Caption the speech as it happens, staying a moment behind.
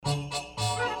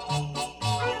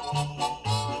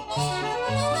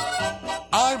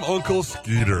Uncle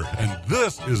Skeeter, and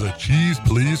this is A Cheese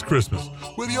Please Christmas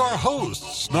with your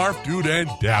hosts, Snarf Dude and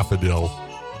Daffodil.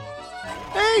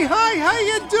 Hey, hi, how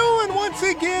you doing? Once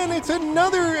again, it's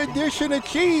another edition of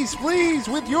Cheese Please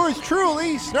with yours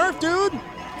truly, Snarf Dude.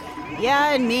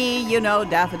 Yeah, and me,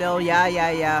 Daffodil,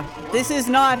 yeah. This is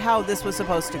not how this was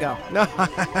supposed to go.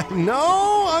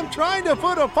 No, I'm trying to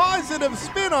put a positive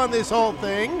spin on this whole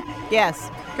thing.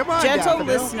 Yes. Come on, gentle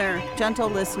Daffodil.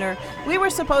 listener, we were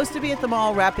supposed to be at the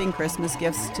mall wrapping Christmas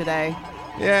gifts today.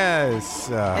 Yes.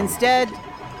 Instead,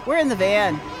 we're in the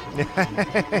van.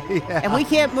 Yeah. And we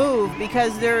can't move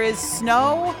because there is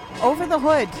snow over the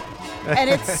hood. And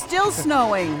it's still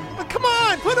snowing. Come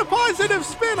on, put a positive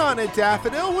spin on it,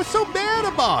 Daffodil. What's so bad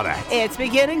about it? It's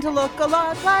beginning to look a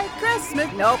lot like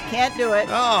Christmas. Nope, can't do it.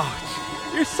 Oh,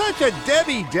 you're such a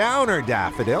Debbie Downer,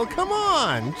 Daffodil. Come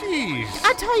on, jeez.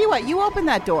 I tell you what, you open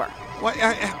that door. What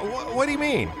do you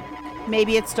mean?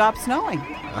 Maybe it stopped snowing.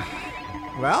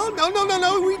 Well, no,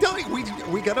 we don't.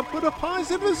 We gotta put a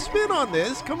positive spin on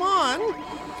this. Come on.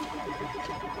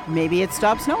 Maybe it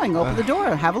stopped snowing. Open the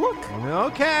door. Have a look.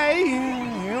 Okay,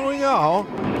 here we go.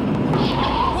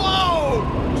 Whoa!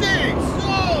 Jeez!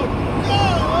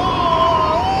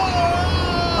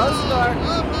 Close the door.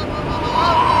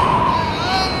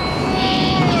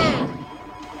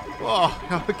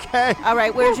 Oh, okay. All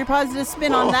right, where's your positive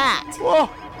spin on that? Whoa!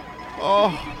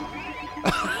 Oh.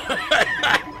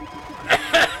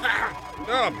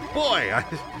 Oh, boy.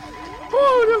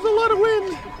 There's a lot of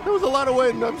wind. There was a lot of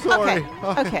wind. I'm sorry.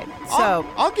 Okay. So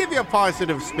I'll give you a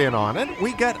positive spin on it.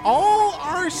 We got all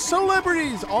our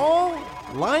celebrities all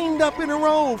lined up in a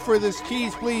row for this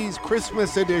Cheese Please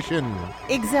Christmas edition.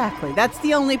 Exactly. That's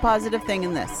the only positive thing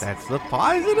in this. That's the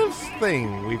positive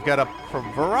thing. We've got a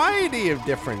variety of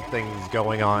different things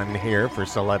going on here for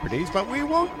celebrities, but we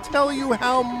won't tell you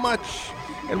how much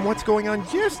and what's going on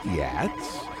just yet.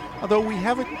 Although we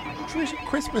have a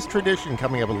Christmas tradition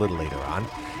coming up a little later on.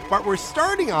 But we're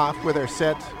starting off with our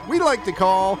set we like to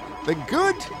call The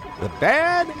Good, The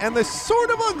Bad, and The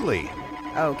Sort of Ugly.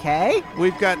 Okay.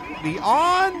 We've got the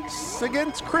odds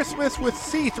against Christmas with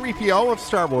C-3PO of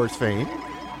Star Wars fame.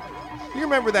 You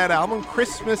remember that album,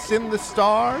 Christmas in the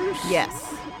Stars?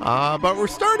 Yes. But we're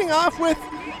starting off with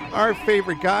our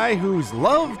favorite guy who's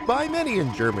loved by many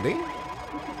in Germany.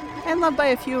 And loved by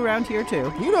a few around here,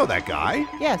 too. You know that guy.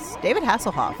 Yes, David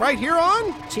Hasselhoff. Right here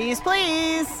on Cheese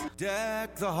Please.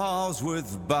 Deck the halls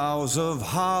with boughs of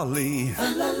holly.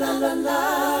 La la la la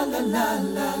la la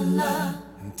la la.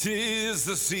 'Tis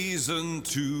the season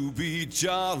to be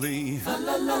jolly. La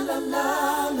la la la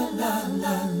la la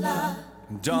la la.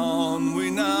 Don we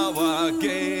now our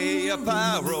gay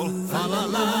apparel. La la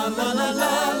la la la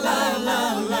la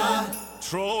la la.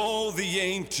 Troll the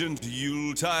ancient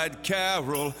Yuletide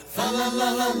carol. La la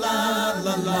la la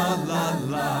la la la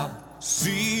la.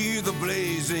 See the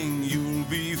blazing Yule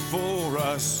before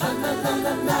us. La la la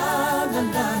la la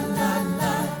la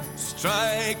la.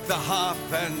 Strike the harp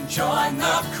and join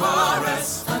the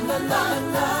chorus. La la la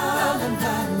la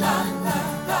la la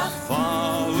la.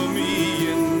 Follow me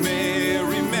in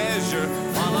merry measure.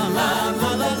 La la la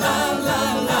la la la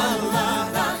la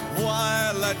la.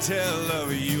 While I tell of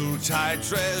Yuletide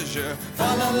treasure.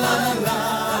 La la la la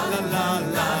la la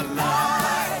la la.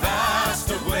 Fast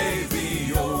away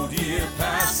the old year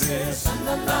passes.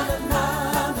 La la la la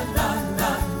la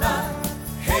la la.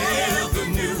 Hail the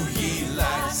new ye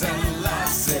lads and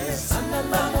lasses. La la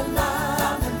la la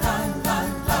la la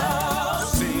la.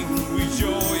 Sing we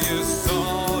joyous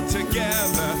all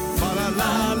together. La la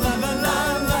la la la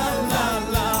la la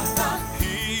la.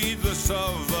 Heedless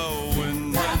of the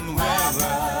wind and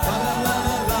weather. La la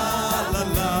la la la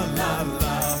la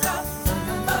la.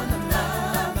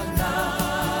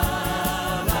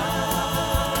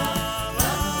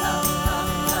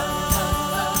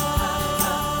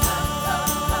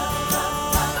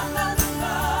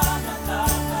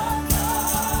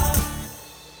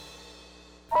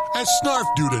 As Snarf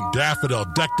Dude and Daffodil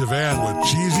deck the van with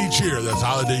cheesy cheer this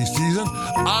holiday season,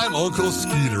 I'm Uncle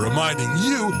Skeeter reminding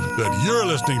you that you're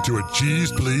listening to A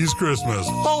Cheese Please Christmas.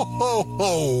 Ho, ho,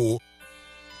 ho!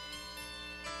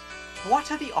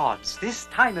 What are the odds this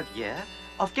time of year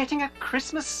of getting a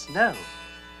Christmas snow?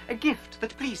 A gift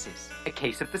that pleases, a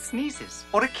case of the sneezes,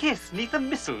 or a kiss 'neath a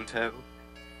mistletoe?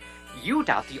 You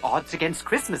doubt the odds against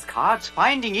Christmas cards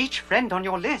finding each friend on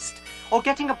your list, or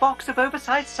getting a box of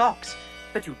oversized socks,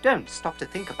 but you don't stop to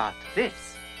think about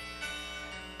this.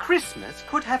 Christmas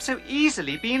could have so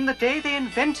easily been the day they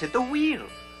invented the wheel,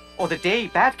 or the day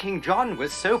Bad King John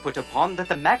was so put upon that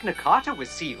the Magna Carta was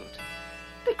sealed.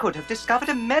 They could have discovered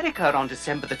America on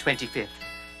December the 25th,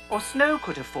 or snow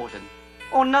could have fallen,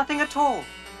 or nothing at all.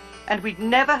 and we'd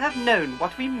never have known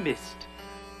what we missed.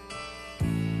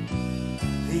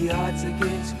 The odds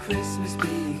against Christmas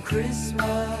being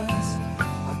Christmas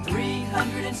are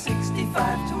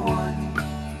 365 to 1.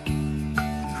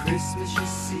 Christmas, you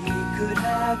see, could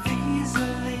have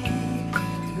easily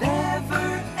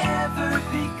never ever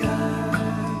begun.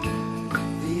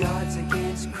 The odds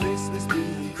against Christmas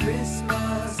being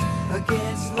Christmas,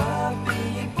 against love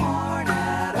being born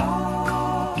at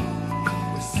all,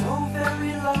 were so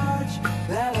very large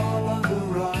that all of the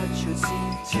rods should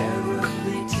seem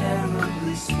terribly,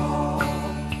 terribly small.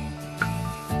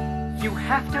 You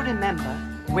have to remember,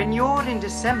 when you're in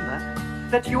December,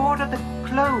 that you're at the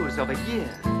close of a year.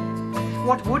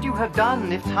 What would you have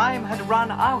done if time had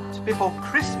run out before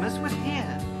Christmas was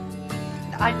here?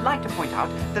 I'd like to point out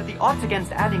that the odds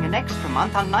against adding an extra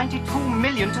month are 92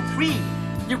 million to 3.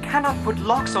 You cannot put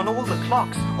locks on all the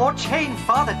clocks or chain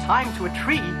Father Time to a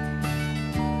tree.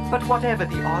 But whatever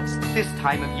the odds this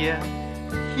time of year,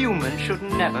 humans should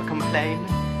never complain.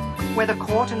 Whether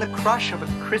caught in the crush of a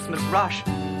Christmas rush,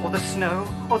 or the snow,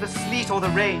 or the sleet, or the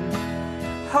rain,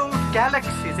 whole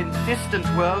galaxies in distant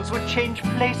worlds would change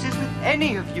places with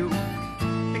any of you,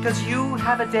 because you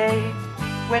have a day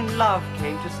when love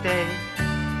came to stay,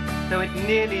 though it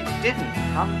nearly didn't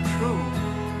come true.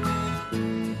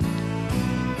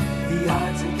 The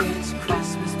odds against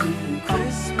Christmas being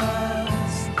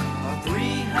Christmas are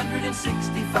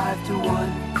 365 to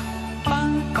 1.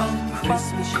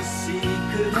 Christmas, you see,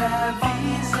 could have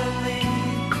easily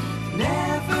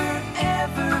never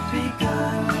ever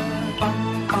begun.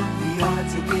 The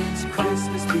odds against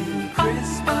Christmas being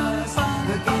Christmas,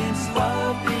 against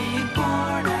love being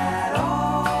born at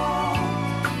all,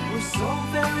 were so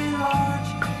very large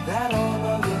that all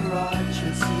of the rods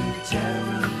should seem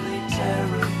terribly,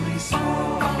 terribly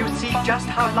small. You see just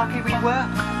how lucky we were.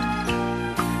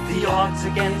 The odds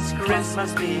against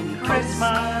Christmas being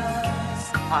Christmas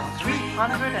are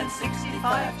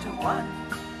 365 to 1.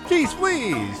 Geez,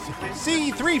 please.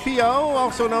 C-3PO,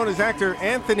 also known as actor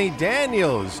Anthony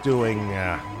Daniels, doing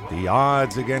the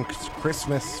odds against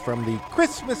Christmas from the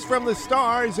Christmas from the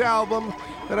Stars album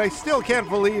that I still can't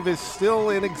believe is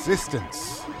still in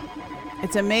existence.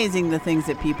 It's amazing the things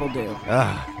that people do.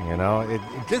 It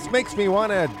just makes me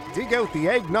want to dig out the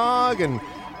eggnog and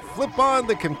flip on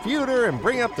the computer and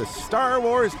bring up the Star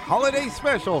Wars Holiday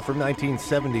Special from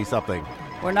 1970-something.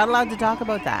 We're not allowed to talk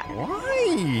about that.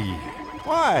 Why?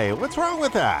 Why? What's wrong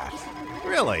with that?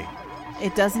 Really?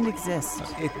 It doesn't exist.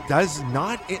 It does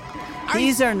not.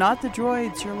 These are not the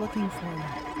droids you're looking for.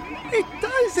 It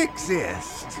does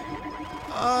exist.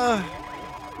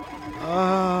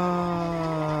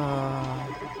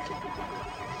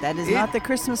 That is not the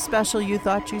Christmas special you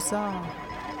thought you saw.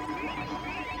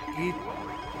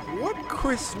 What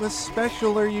Christmas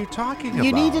special are you talking about?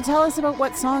 You need to tell us about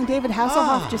what song David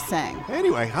Hasselhoff just sang.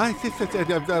 Anyway, I've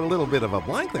got a little bit of a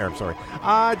blank there, I'm sorry.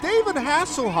 David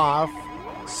Hasselhoff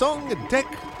sung Deck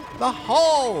the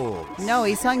Halls. No,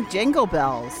 he sung Jingle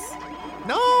Bells.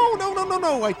 No.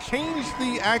 I changed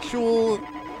the actual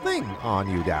thing on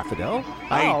you, Daffodil.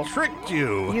 I tricked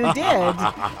you. You did.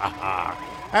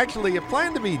 Actually, it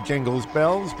planned to be Jingles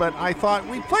Bells, but I thought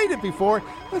we played it before.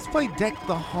 Let's play Deck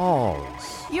the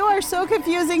Halls. You are so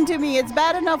confusing to me. It's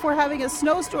bad enough we're having a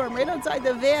snowstorm right outside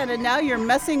the van, and now you're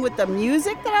messing with the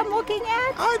music that I'm looking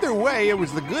at? Either way, it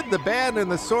was the good, the bad,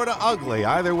 and the sort of ugly.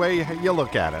 Either way you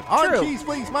look at it. True. Geez,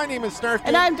 please, my name is Snarf.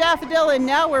 And I'm Daffodil, and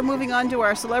now we're moving on to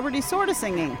our celebrity sorta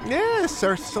singing. Yes,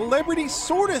 our celebrity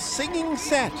sorta singing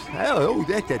set. Oh,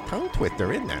 that's a tongue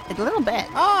twister, isn't there? A little bit.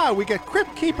 We got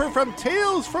Crypt Keeper from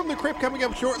Tales from the Crypt coming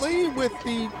up shortly with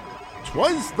the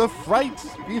 'Twas the Fright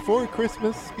Before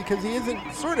Christmas, because he isn't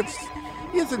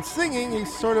singing,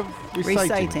 he's sort of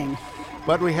reciting.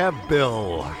 But we have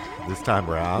Bill this time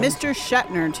around. Mr.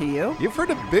 Shatner to you. You've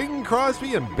heard of Bing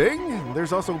Crosby and Bing?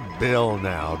 There's also Bill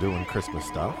now doing Christmas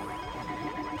stuff.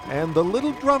 And the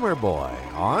Little Drummer Boy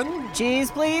on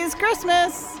Cheese Please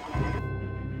Christmas.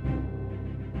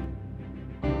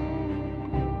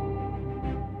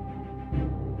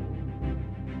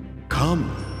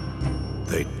 Come,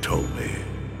 they told me.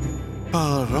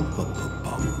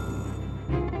 Ba-rum-pa-pa-pum.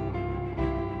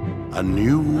 A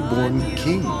newborn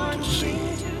king to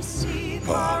see.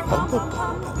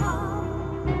 Ba-rum-pa-pa-pum.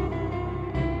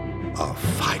 Our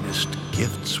finest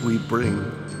gifts we bring.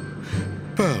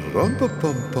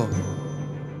 Ba-rum-pa-pum-pum.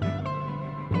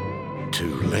 To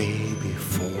lay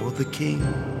before the king.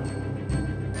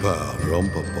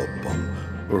 Ba-rum-pa-pa-pum.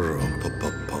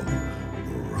 Rum-pa-pa-pum.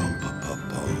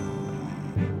 Rum-pa-pa-pum.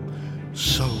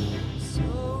 So,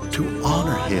 to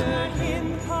honor him,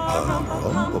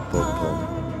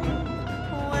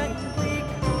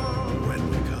 when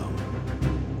we come,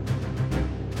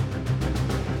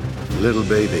 little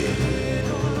baby.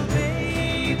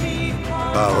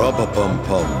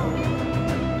 Ba-ra-ba-bum-bum.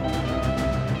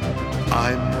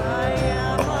 I'm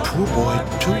a poor boy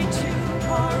too.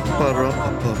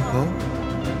 Ba-ra-ba-bum-bum.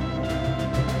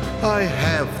 I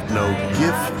have no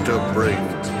gift to bring.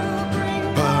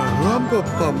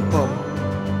 Ba-rum-ba-bum-bum.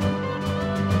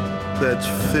 That's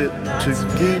fit to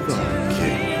give our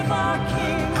king.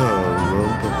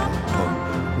 Ba-rum-ba-bum-bum.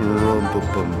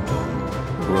 Rum-ba-bum-bum.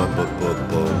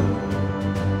 Rum-ba-bum-bum.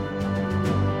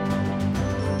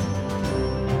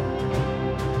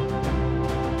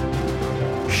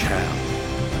 Shall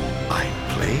I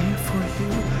play for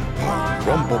you?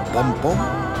 Rum-ba-bum-bum.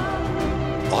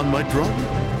 On my drum?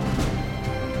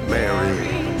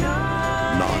 Mary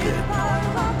nodded.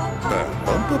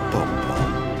 Ba-bum-ba-bum-bum.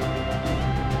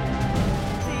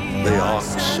 The ox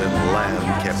and lamb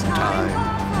kept time.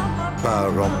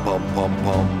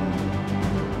 Ba-rum-bum-bum-bum.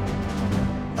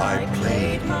 I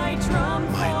played my drum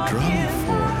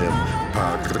for him.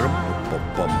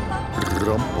 Ba-rum-bum-bum,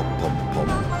 rum-bum-bum-bum.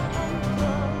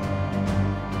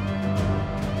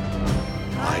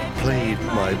 I played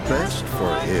my best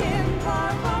for him.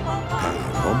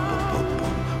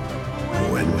 Ba-rum-bum-bum-bum.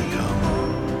 When we come,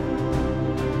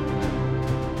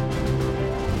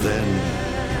 then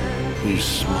he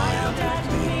smiled at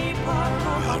me.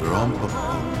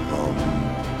 Ba-rum-bum-bum.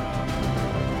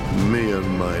 Me and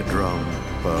my drum.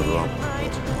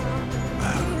 Ba-rum-bum-bum.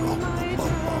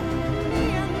 Ba-rum-bum-bum.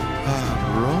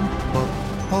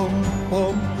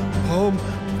 Ba-rum-bum-bum-bum.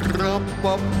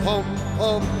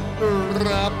 Ra-bum-bum-bum.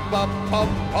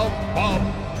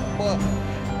 Ra-bum-bum-bum-bum.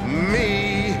 Me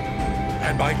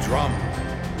and my drum.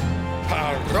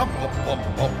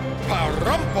 Pa-rum-bum-bum-bum.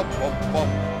 Pa-rum-bum-bum-bum.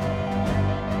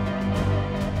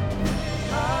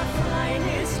 Our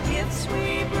finest gifts we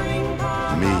bring.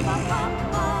 Me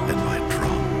and my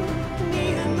drum. Me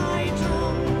and my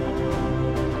drum.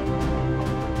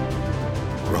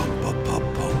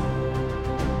 Rum-pa-pa-pum.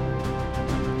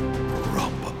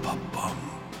 Rum-pa-pa-pum.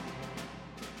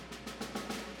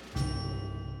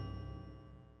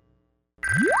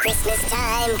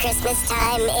 Christmas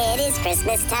time, it is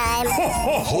Christmas time.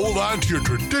 Hold on to your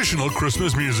traditional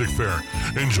Christmas music fare.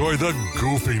 Enjoy the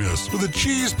goofiness with a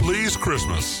Cheese Please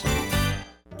Christmas.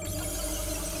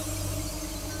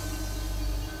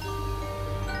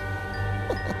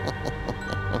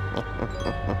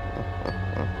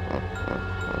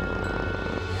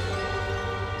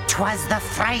 'Twas the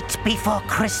fright before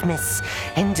Christmas,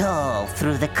 and all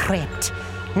through the crypt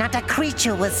not a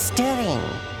creature was stirring,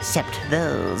 except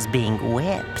those being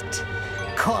whipped.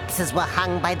 Corpses were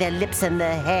hung by their lips and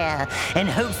their hair, in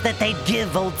hopes that they'd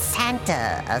give old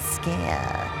Santa a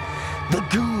scare. The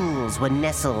ghouls were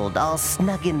nestled all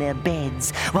snug in their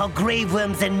beds, while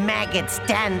graveworms and maggots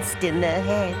danced in their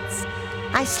heads.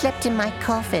 I slept in my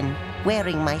coffin,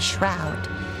 wearing my shroud,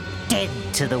 dead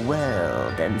to the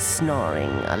world and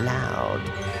snoring aloud.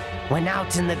 When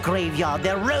out in the graveyard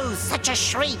there rose such a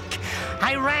shriek,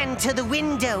 I ran to the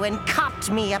window and copped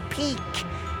me a peek.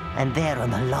 And there on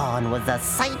the lawn was a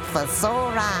sight for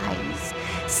sore eyes.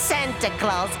 Santa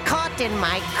Claus caught in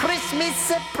my Christmas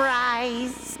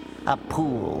surprise. A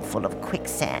pool full of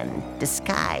quicksand,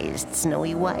 disguised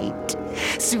snowy white.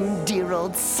 Soon dear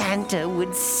old Santa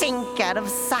would sink out of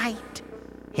sight.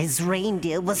 His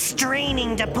reindeer was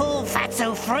straining to pull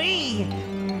Fatso free,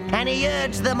 and he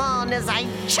urged them on as I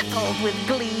chuckled with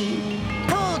glee.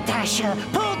 Pull, Dasher,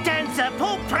 pull, Dancer,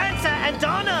 pull, Prancer and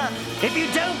Donner. If you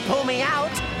don't pull me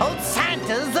out, old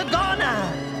Santa's a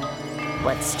goner.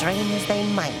 But strain as they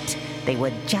might, they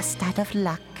were just out of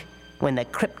luck. When the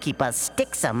crypt keeper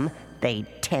sticks 'em, they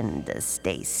tend to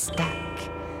stay stuck.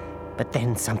 But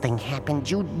then something happened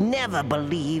you'd never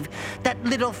believe. That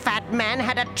little fat man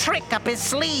had a trick up his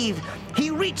sleeve. He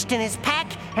reached in his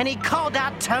pack and he called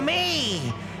out to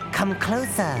me. Come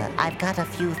closer, I've got a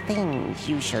few things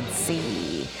you should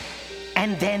see.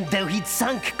 And then, though he'd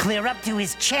sunk clear up to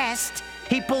his chest,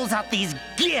 he pulls out these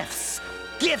gifts.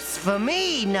 Gifts for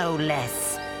me, no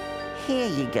less. Here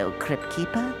you go, Crypt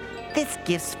Keeper. This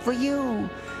gift's for you.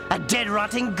 A dead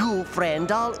rotting ghoul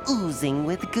friend all oozing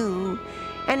with goo.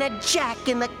 And a jack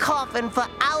in the coffin for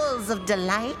hours of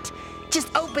delight.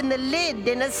 Just open the lid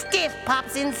and a stiff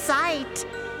pops in sight.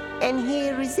 And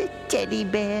here is a teddy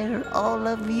bear all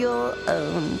of your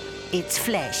own. Its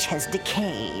flesh has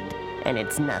decayed, and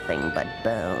it's nothing but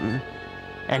bone.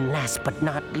 And last but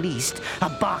not least, a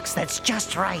box that's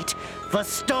just right for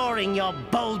storing your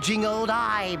bulging old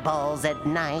eyeballs at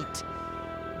night.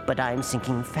 But I'm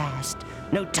sinking fast,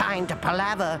 no time to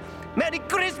palaver. Merry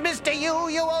Christmas to you,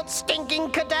 you old stinking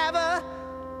cadaver!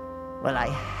 Well, I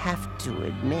have to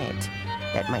admit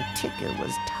that my ticker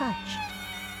was touched.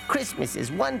 Christmas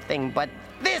is one thing, but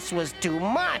this was too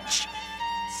much.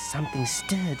 Something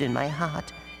stirred in my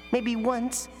heart. Maybe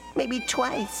once, maybe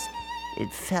twice.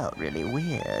 It felt really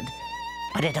weird,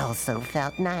 but it also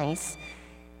felt nice.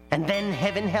 And then,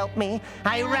 heaven help me,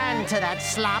 I ran to that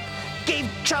slop, gave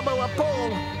Chubbo a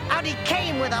pull. Out he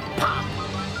came with a pop.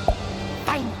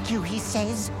 Thank you, he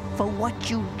says, for what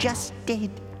you just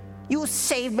did. You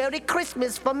saved Merry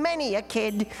Christmas for many a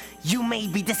kid. You may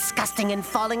be disgusting and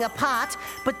falling apart,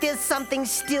 but there's something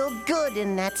still good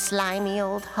in that slimy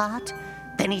old heart.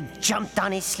 Then he jumped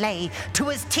on his sleigh, to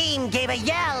his team gave a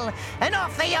yell, and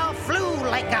off they all flew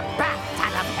like a bat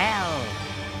out of hell.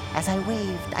 As I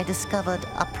waved, I discovered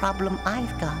a problem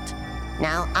I've got.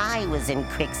 Now I was in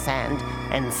quicksand,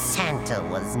 and Santa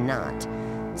was not.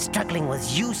 Struggling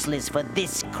was useless for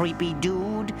this creepy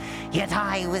dude, yet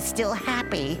I was still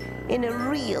happy, in a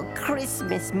real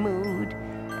Christmas mood.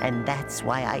 And that's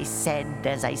why I said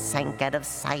as I sank out of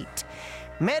sight,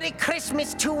 Merry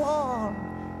Christmas to all,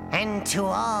 and to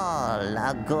all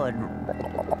a good...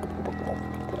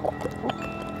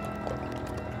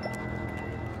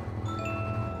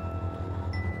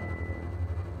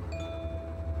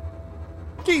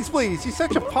 Geez, please, he's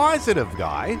such a positive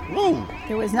guy. Whoa.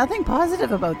 There was nothing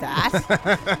positive about that.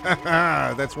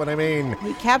 That's what I mean.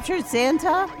 He captured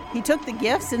Santa, he took the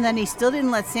gifts, and then he still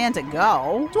didn't let Santa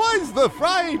go. 'Twas the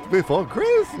fright before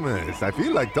Christmas. I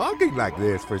feel like talking like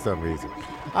this for some reason.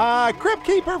 Crypt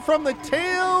Keeper from the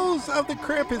Tales of the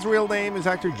Crypt. His real name is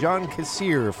actor John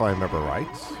Kassir, if I remember right.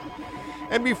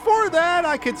 And before that,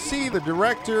 I could see the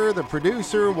director, the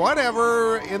producer,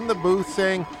 whatever, in the booth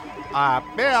saying,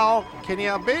 Bill, can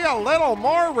you be a little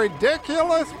more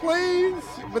ridiculous, please?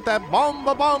 With that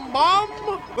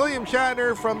bum-ba-bum-bum? William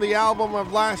Shatner from the album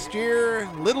of last year,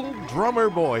 Little Drummer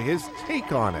Boy, his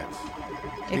take on it.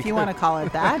 If you want to call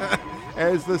it that.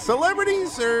 As the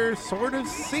celebrities are sort of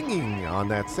singing on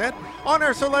that set. On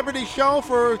our celebrity show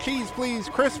for Cheese Please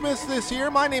Christmas this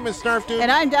year, my name is Snarf Dude. And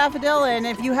I'm Daffodil, and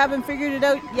if you haven't figured it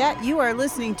out yet, you are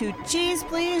listening to Cheese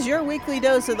Please, your weekly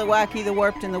dose of the wacky, the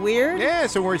warped, and the weird.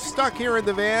 Yes, and we're stuck here in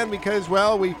the van because,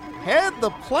 well, we had the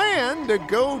plan to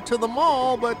go to the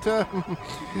mall, but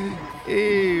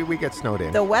we got snowed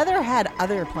in. The weather had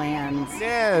other plans.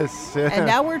 Yes. And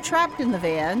now we're trapped in the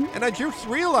van. And I just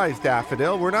realized,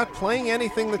 Daffodil, we're not playing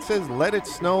anything that says, let it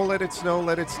snow, let it snow,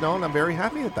 let it snow, and I'm very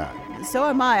happy at that. So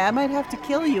am I. I might have to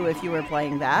kill you if you were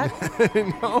playing that.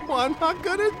 No, I'm not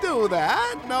going to do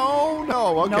that. No.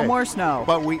 Okay. No more snow.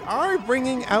 But we are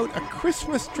bringing out a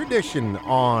Christmas tradition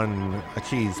on a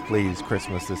Cheese Please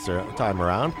Christmas this time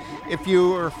around. If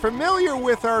you are familiar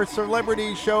with our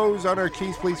celebrity shows on our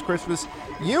Cheese Please Christmas,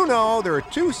 you know there are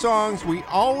two songs we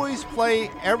always play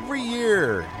every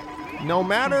year, no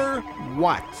matter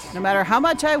what. No matter how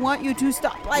much I want you to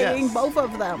stop playing both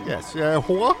of them. Yes.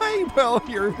 Why? Well,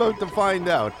 you're about to find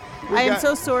out. I am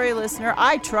so sorry, listener.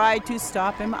 I tried to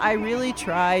stop him. I really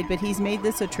tried, but he's made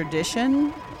this a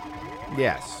tradition.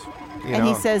 Yes. And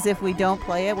he says if we don't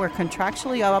play it, we're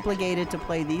contractually obligated to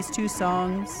play these two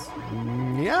songs.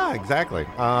 Yeah, exactly.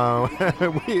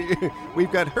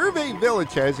 We've got Hervé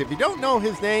Villachez. If you don't know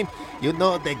his name, you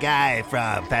know the guy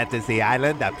from Fantasy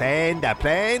Island, the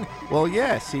plane. Well,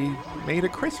 yes, he made a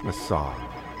Christmas song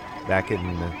back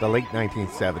in the late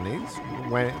 1970s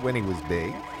when he was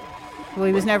big. Well,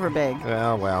 he was never big.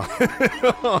 Well.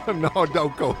 No,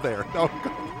 don't go there. Don't go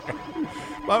there.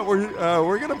 But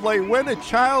we're going to play When a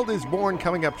Child is Born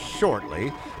coming up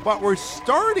shortly. But we're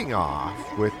starting off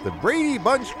with the Brady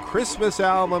Bunch Christmas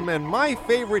album, and my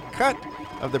favorite cut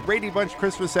of the Brady Bunch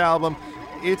Christmas album.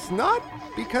 It's not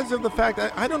because of the fact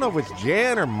that I don't know if it's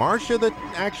Jan or Marcia that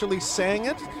actually sang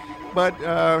it, but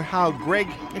how Greg...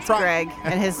 It's Greg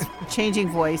and his changing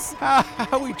voice.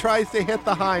 How he tries to hit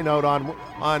the high note on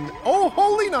Oh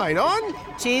Holy Night on...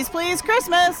 Cheese Please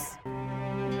Christmas!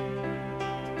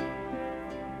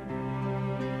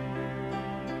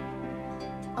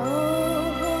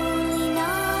 Oh, holy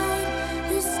night,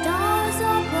 the stars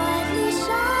are brightly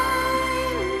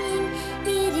shining.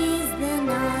 It is the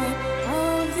night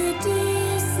of the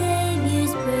dear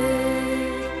Savior's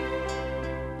birth.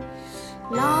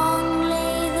 Long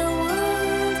lay the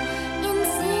world in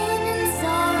sin and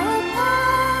sorrow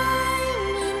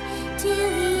pining,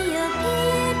 till he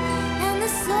appeared and the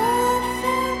soul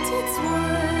felt its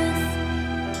worth.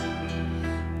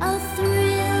 A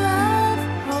thrill of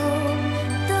hope,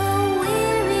 the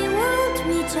weary world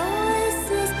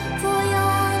rejoices, for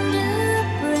yonder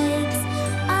breaks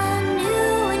a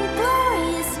new and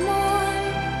glorious morn.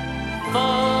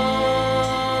 Fall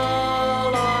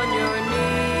on your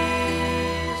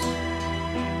knees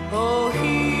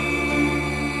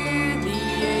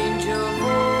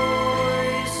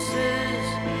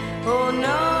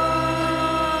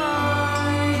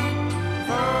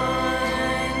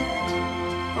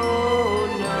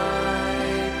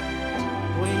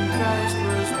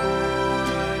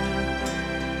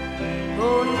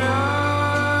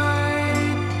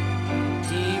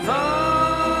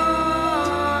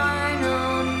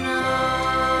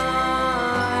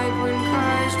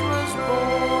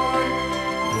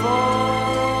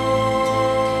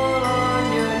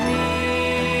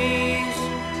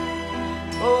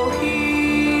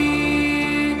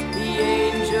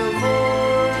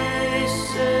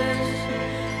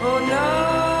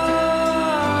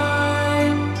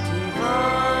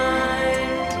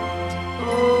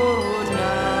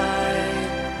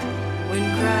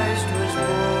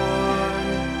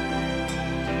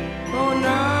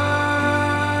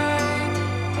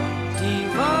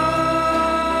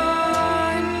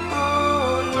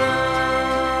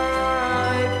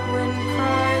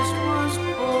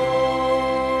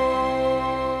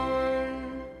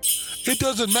It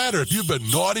doesn't matter if you've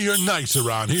been naughty or nice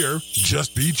around here.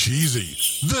 Just be cheesy.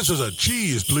 This is a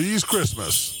Cheese Please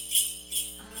Christmas.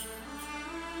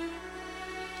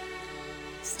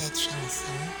 Cette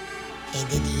chanson est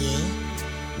dédiée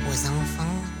aux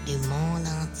enfants du monde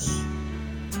entier.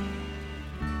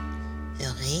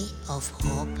 A ray of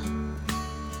hope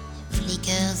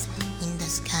flickers in the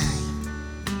sky.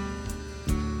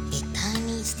 A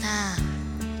tiny star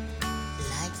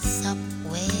lights up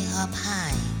way up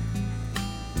high.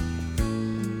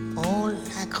 All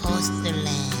across the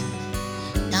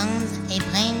land dawns a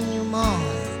brand new morn.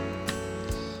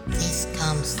 This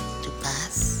comes to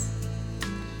pass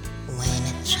when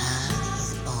a child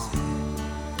is born.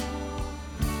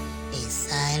 A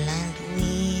silent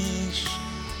wish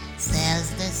sails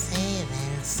the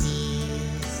seven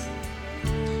seas.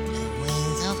 The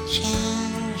winds of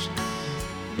change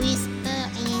whisper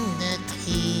in the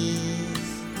trees,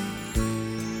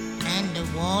 and the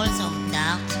walls of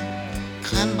doubt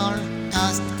crumble,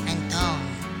 tossed and torn.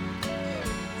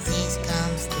 This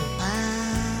comes to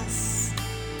pass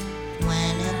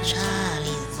when a child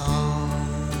is born.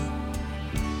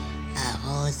 A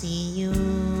rosy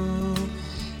hue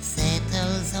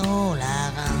settles all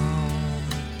around.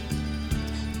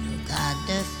 Look at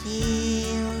the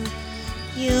field,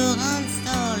 you're on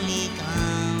solid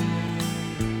ground.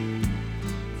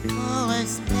 For a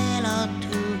spell or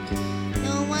two,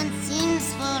 no one seems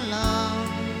forlorn.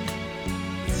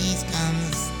 This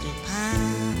comes to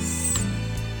pass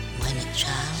when a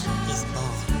child is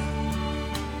born.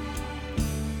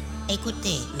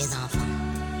 Écoutez, mes enfants.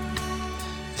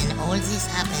 And all this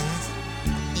happens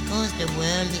because the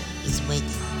world is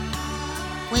waiting.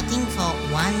 Waiting for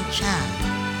one child.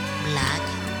 Black,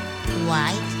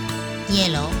 white,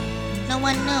 yellow. No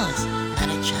one knows, but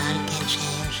a child can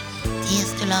change.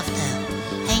 Tears to laughter,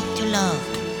 hate to love,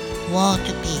 war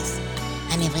to peace,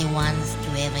 and everyone's to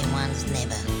everyone's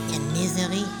neighbor. And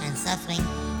misery and suffering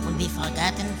will be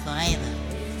forgotten forever.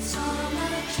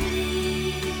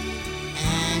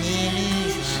 An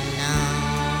illusion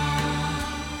now,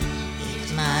 it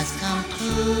must come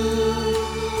true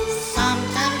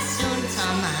sometime soon,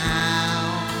 somehow.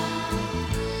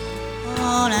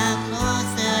 All across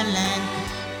the land,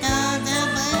 down the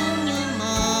brand new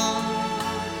morn.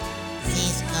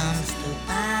 This comes to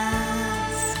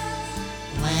pass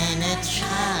when a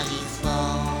child is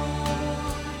born.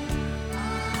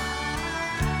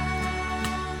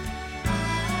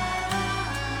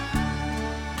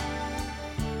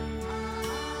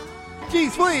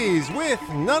 Cheese Please with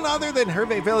none other than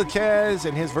Hervé Villachez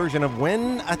and his version of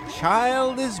When a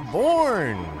Child is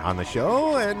Born on the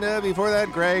show. And before that,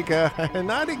 Greg,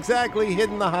 not exactly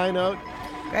hitting the high note.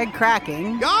 Greg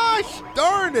cracking. Gosh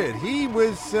darn it. He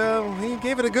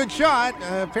gave it a good shot.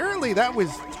 Apparently that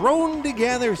was thrown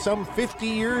together some 50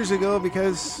 years ago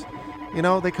because,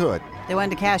 they could. They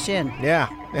wanted to cash in. Yeah,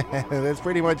 that's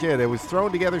pretty much it. It was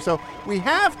thrown together. So we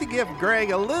have to give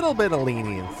Greg a little bit of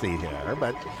leniency here,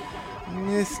 but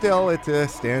still, it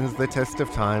stands the test of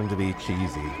time to be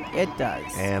cheesy. It does.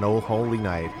 And oh, holy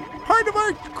night. Part of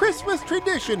our Christmas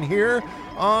tradition here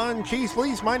on Cheese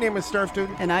Please. My name is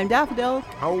Snarfdude. And I'm Daffodil.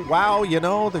 Oh, wow,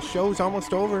 the show's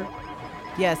almost over.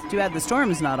 Yes, too bad the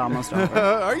storm is not almost over.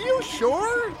 Are you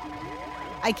sure?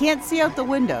 I can't see out the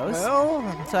windows,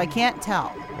 so I can't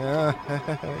tell.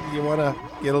 You want to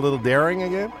get a little daring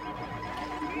again?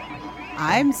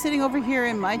 I'm sitting over here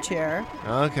in my chair.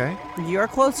 Okay. You're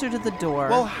closer to the door.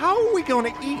 Well, how are we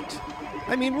going to eat?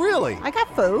 I mean, really? I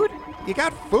got food. You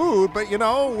got food, but,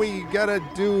 we got to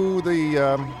do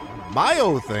the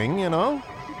bio thing,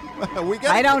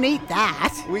 I don't eat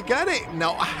that. We got to...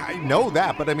 No, I know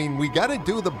that, but, we got to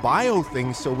do the bio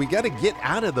thing, so we got to get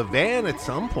out of the van at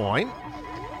some point.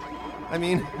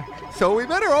 So we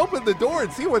better open the door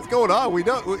and see what's going on.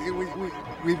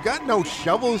 We've got no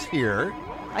shovels here.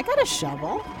 I got a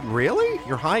shovel. Really?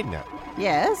 You're hiding it?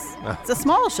 Yes. It's a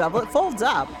small shovel. It folds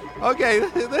up. Okay,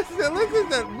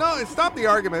 no, stop the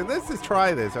argument. Let's just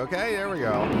try this, okay? There we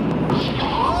go.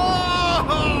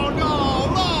 Oh,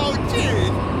 no, geez.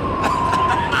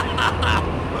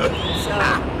 So,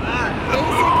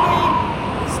 basically,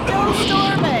 still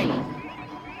storming.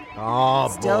 Oh,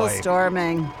 boy. Still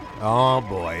storming. Oh,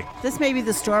 boy. This may be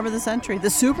the storm of the century. The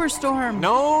superstorm.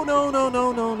 No.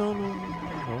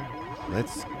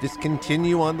 Let's just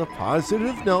continue on the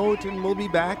positive note, and we'll be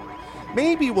back.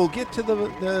 Maybe we'll get to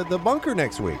the bunker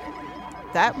next week.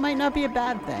 that might not be a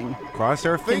bad thing. Cross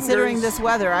our fingers. Considering this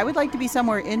weather, I would like to be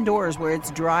somewhere indoors where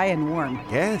it's dry and warm.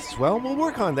 Yes, well, we'll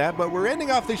work on that, but we're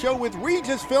ending off the show with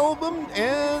Regis Philbin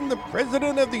and the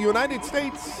President of the United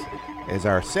States. As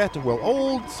our set, will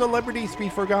old celebrities be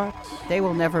forgot? They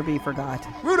will never be forgot.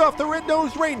 Rudolph the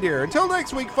Red-Nosed Reindeer. Until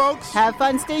next week, folks. Have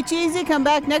fun, stay cheesy. Come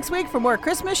back next week for more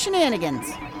Christmas shenanigans.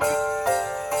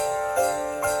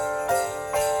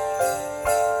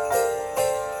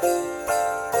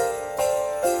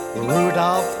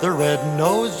 Rudolph the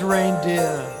Red-Nosed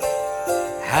Reindeer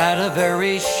had a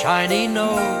very shiny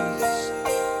nose,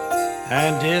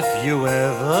 and if you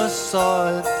ever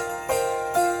saw it,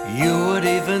 you would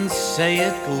even say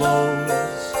it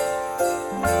glows.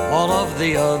 All of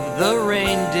the other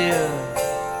reindeer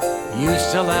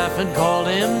used to laugh and call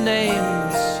him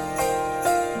names.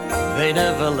 They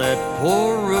never let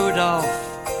poor Rudolph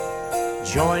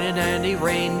join in any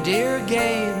reindeer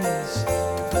games.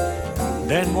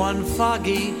 Then one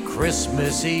foggy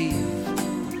Christmas Eve,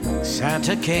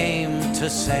 Santa came to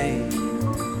say,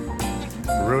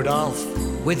 Rudolph,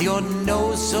 with your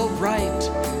nose so bright,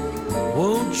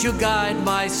 won't you guide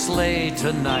my sleigh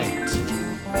tonight?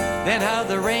 Then how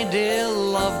the reindeer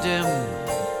loved him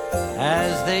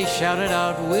as they shouted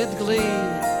out with glee,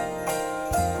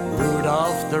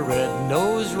 Rudolph the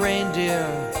Red-Nosed Reindeer,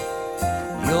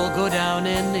 you'll go down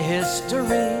in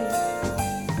history.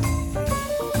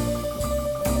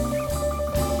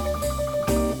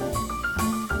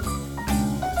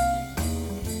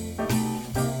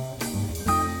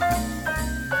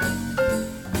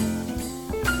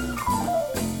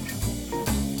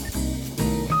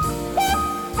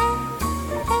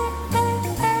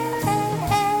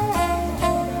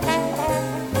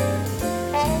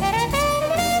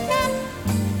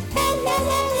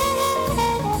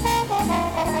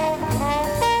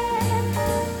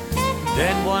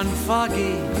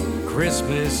 Foggy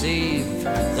Christmas Eve,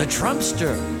 the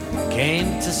Trumpster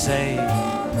came to say,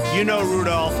 You know,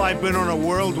 Rudolph, I've been on a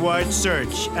worldwide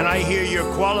search, and I hear your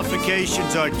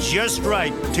qualifications are just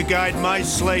right to guide my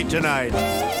sleigh tonight.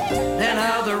 Then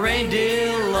how the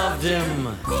reindeer loved him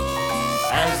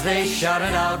as they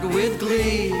shouted out with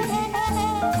glee,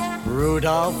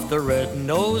 Rudolph the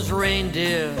Red-Nosed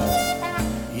Reindeer,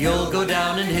 you'll go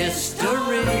down in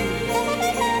history.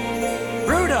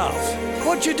 Rudolph!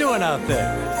 What you doing out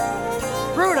there?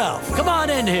 Rudolph, come on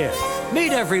in here.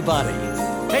 Meet everybody.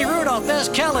 Hey, Rudolph, there's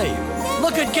Kelly.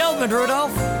 Look at Gelman,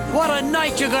 Rudolph. What a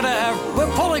night you're gonna have.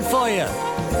 We're pulling for you.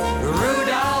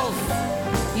 Rudolph,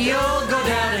 you'll go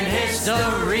down in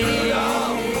history.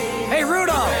 Hey,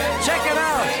 Rudolph, check it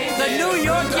out. The New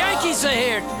York Yankees are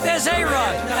here. There's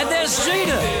A-Rod, and there's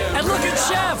Jeter, and look at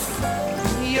Chef.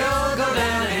 You'll go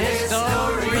down in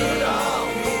history.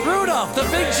 Rudolph, the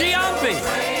big Giambi.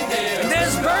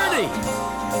 There's Bernie.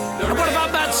 And what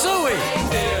about Matsui?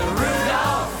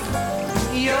 Rudolph,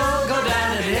 you'll go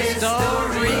down in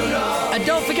history. And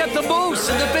don't forget the Moose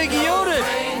and the big unit.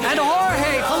 And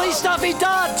Jorge, Feliz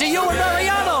Navidad to you and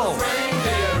Mariano.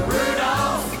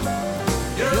 Rudolph,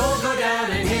 you'll go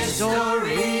down in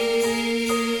history.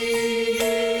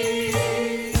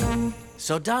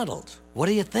 So, Donald, what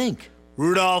do you think?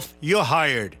 Rudolph, you're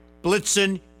hired.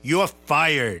 Blitzen, you're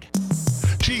fired.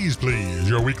 Cheese Please,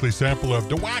 your weekly sample of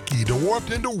DeWacky, DeWarped,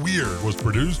 and DeWeird was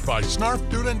produced by Snarf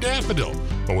Dude and Daffodil,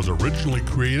 but was originally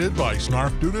created by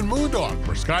Snarf Dude and Moondog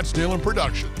for Scottsdale and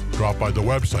Production. Drop by the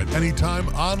website anytime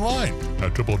online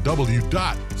at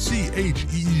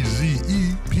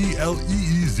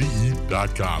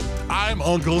www.cheezepleeze.com. I'm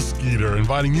Uncle Skeeter,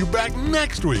 inviting you back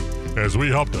next week as we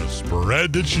help to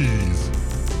spread the cheese.